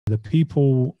the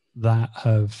people that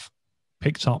have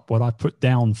picked up what I put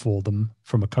down for them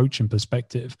from a coaching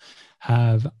perspective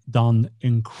have done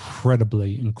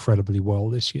incredibly, incredibly well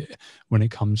this year when it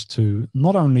comes to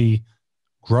not only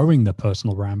growing their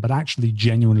personal brand, but actually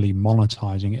genuinely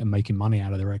monetizing it and making money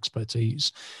out of their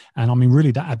expertise. And I mean,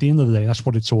 really, that at the end of the day, that's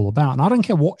what it's all about. And I don't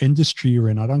care what industry you're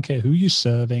in. I don't care who you're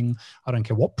serving. I don't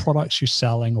care what products you're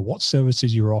selling or what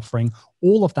services you're offering.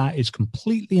 All of that is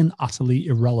completely and utterly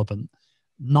irrelevant.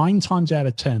 9 times out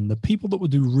of 10, the people that will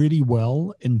do really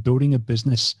well in building a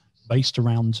business based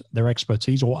around their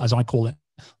expertise, or as I call it,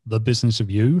 the business of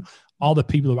you, are the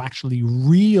people who actually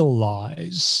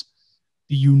realize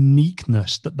the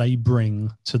uniqueness that they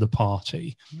bring to the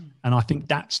party. And I think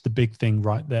that's the big thing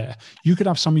right there. You could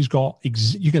have somebody who's got,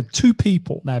 you get 2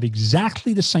 people that have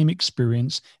exactly the same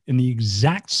experience in the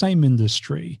exact same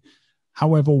industry.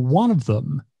 However, one of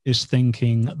them is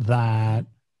thinking that,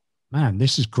 man,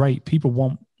 this is great. People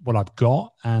want what I've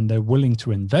got and they're willing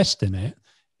to invest in it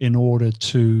in order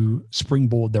to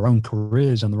springboard their own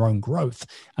careers and their own growth.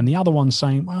 And the other one's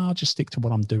saying, well, I'll just stick to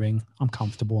what I'm doing. I'm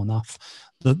comfortable enough.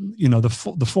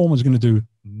 The former is going to do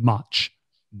much,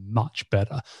 much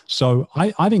better. So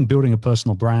I think building a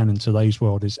personal brand in today's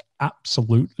world is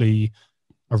absolutely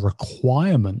a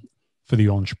requirement for the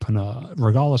entrepreneur,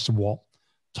 regardless of what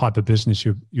type of business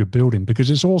you're building, because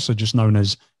it's also just known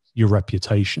as your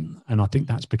reputation. And I think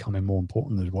that's becoming more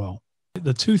important as well.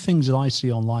 The 2 things that I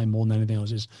see online more than anything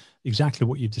else is exactly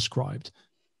what you've described.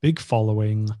 Big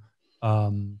following,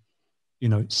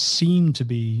 seem to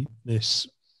be this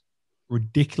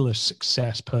ridiculous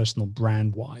success personal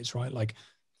brand wise, right? Like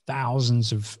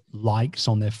thousands of likes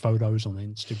on their photos on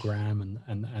Instagram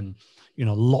and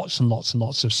lots and lots and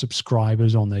lots of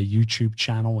subscribers on their YouTube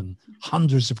channel and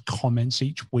hundreds of comments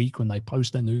each week when they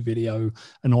post their new video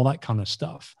and all that kind of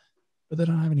stuff. But they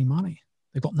don't have any money.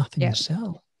 They've got nothing to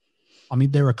sell. I mean,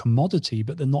 they're a commodity,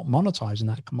 but they're not monetizing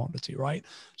that commodity, right?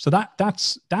 So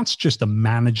that's just a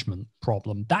management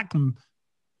problem. That can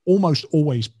almost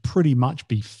always pretty much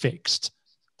be fixed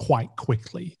quite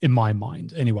quickly, in my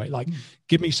mind. Anyway, like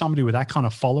give me somebody with that kind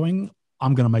of following,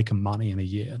 I'm going to make them money in a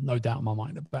year. No doubt in my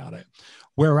mind about it.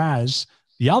 Whereas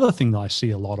the other thing that I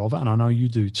see a lot of, and I know you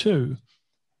do too,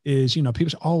 is, people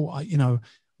say,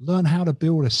 learn how to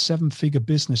build a 7-figure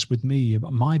business with me.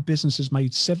 My business has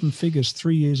made 7 figures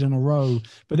 3 years in a row.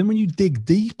 But then when you dig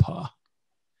deeper,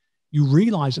 you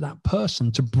realize that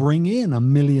person to bring in $1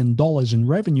 million in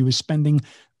revenue is spending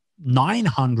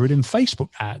 900 in Facebook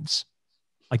ads.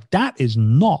 Like that is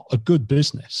not a good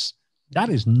business. That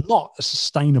is not a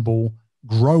sustainable,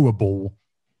 growable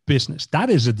business.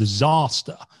 That is a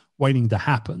disaster waiting to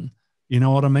happen. You know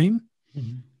what I mean?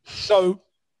 Mm-hmm. So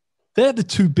they're the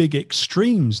 2 big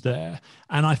extremes there.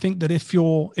 And I think that if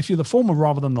you're the former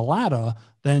rather than the latter,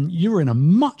 then you're in a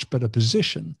much better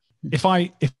position. If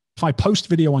I post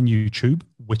video on YouTube,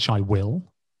 which I will,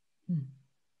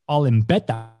 I'll embed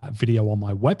that video on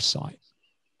my website.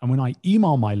 And when I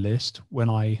email my list, when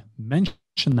I mention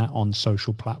that on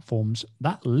social platforms,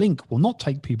 that link will not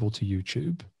take people to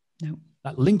YouTube. No.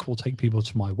 That link will take people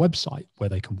to my website where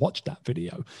they can watch that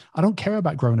video. I don't care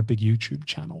about growing a big YouTube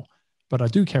channel, but I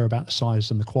do care about the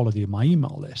size and the quality of my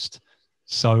email list.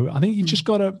 So I think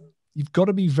you've got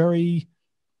to be very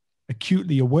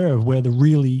acutely aware of where the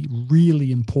really,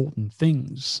 really important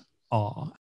things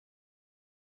are.